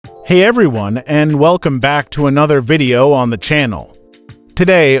Hey everyone, and welcome back to another video on the channel.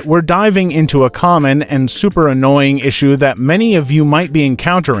 Today, we're diving into a common and super annoying issue that many of you might be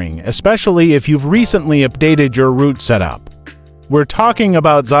encountering, especially if you've recently updated your root setup. We're talking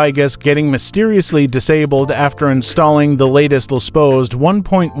about Zygisk getting mysteriously disabled after installing the latest LSPosed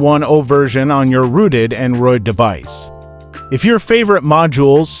 1.10 version on your rooted Android device. If your favorite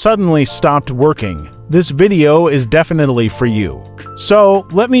modules suddenly stopped working, this video is definitely for you. So,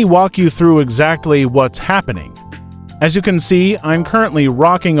 let me walk you through exactly what's happening. As you can see, I'm currently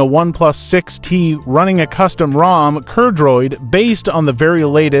rocking a OnePlus 6T running a custom ROM CrDroid based on the very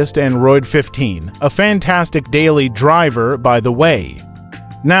latest Android 15, a fantastic daily driver, by the way.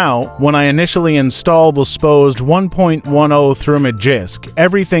 Now, when I initially installed LSPosed 1.10 through Zygisk,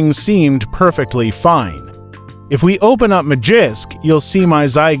 everything seemed perfectly fine. If we open up Zygisk, you'll see my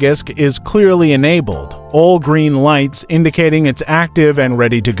Zygisk is clearly enabled, all green lights indicating it's active and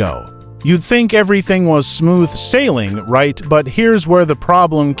ready to go. You'd think everything was smooth sailing, right? But here's where the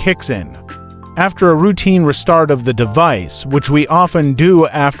problem kicks in. After a routine restart of the device, which we often do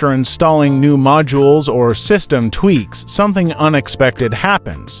after installing new modules or system tweaks, something unexpected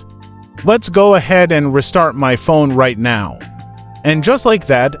happens. Let's go ahead and restart my phone right now. And just like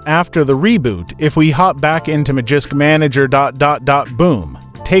that, after the reboot, if we hop back into Zygisk Manager ... boom,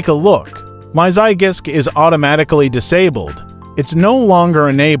 take a look. My Zygisk is automatically disabled. It's no longer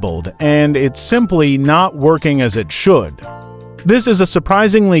enabled, and it's simply not working as it should. This is a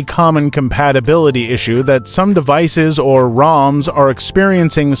surprisingly common compatibility issue that some devices or ROMs are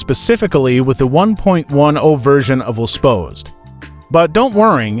experiencing specifically with the 1.10 version of LSPosed. But don't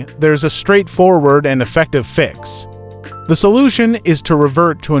worry, there's a straightforward and effective fix. The solution is to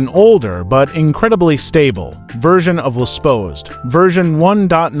revert to an older but incredibly stable version of LSPosed, version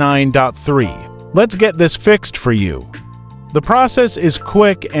 1.9.3. Let's get this fixed for you. The process is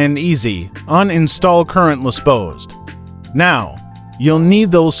quick and easy. Uninstall current LSPosed. Now, you'll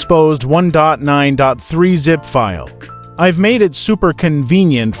need the LSPosed 1.9.3 zip file. I've made it super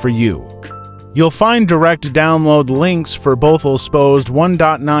convenient for you. You'll find direct download links for both LSPosed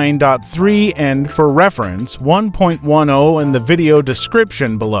 1.9.3 and, for reference, 1.10 in the video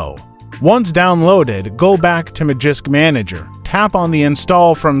description below. Once downloaded, go back to Zygisk Manager, tap on the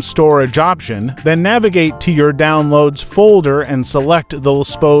Install from Storage option, then navigate to your Downloads folder and select the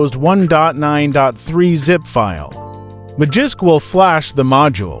LSPosed 1.9.3 zip file. Zygisk will flash the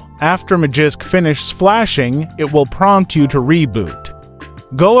module. After Zygisk finishes flashing, it will prompt you to reboot.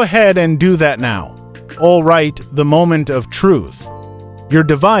 Go ahead and do that now. Alright, the moment of truth. Your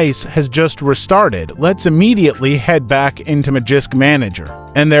device has just restarted. Let's immediately head back into Zygisk Manager.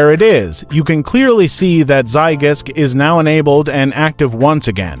 And there it is. You can clearly see that Zygisk is now enabled and active once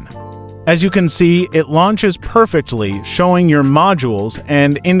again. As you can see, it launches perfectly, showing your modules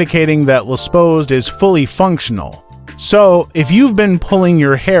and indicating that LSPosed is fully functional. So, if you've been pulling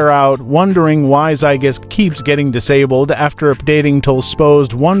your hair out wondering why Zygisk keeps getting disabled after updating to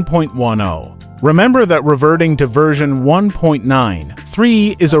LSPosed 1.10, remember that reverting to version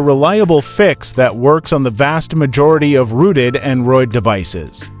 1.9.3 is a reliable fix that works on the vast majority of rooted Android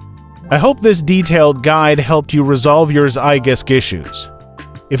devices. I hope this detailed guide helped you resolve your Zygisk issues.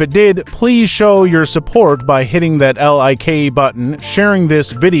 If it did, please show your support by hitting that like button, sharing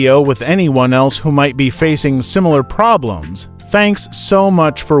this video with anyone else who might be facing similar problems. Thanks so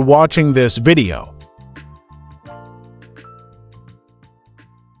much for watching this video.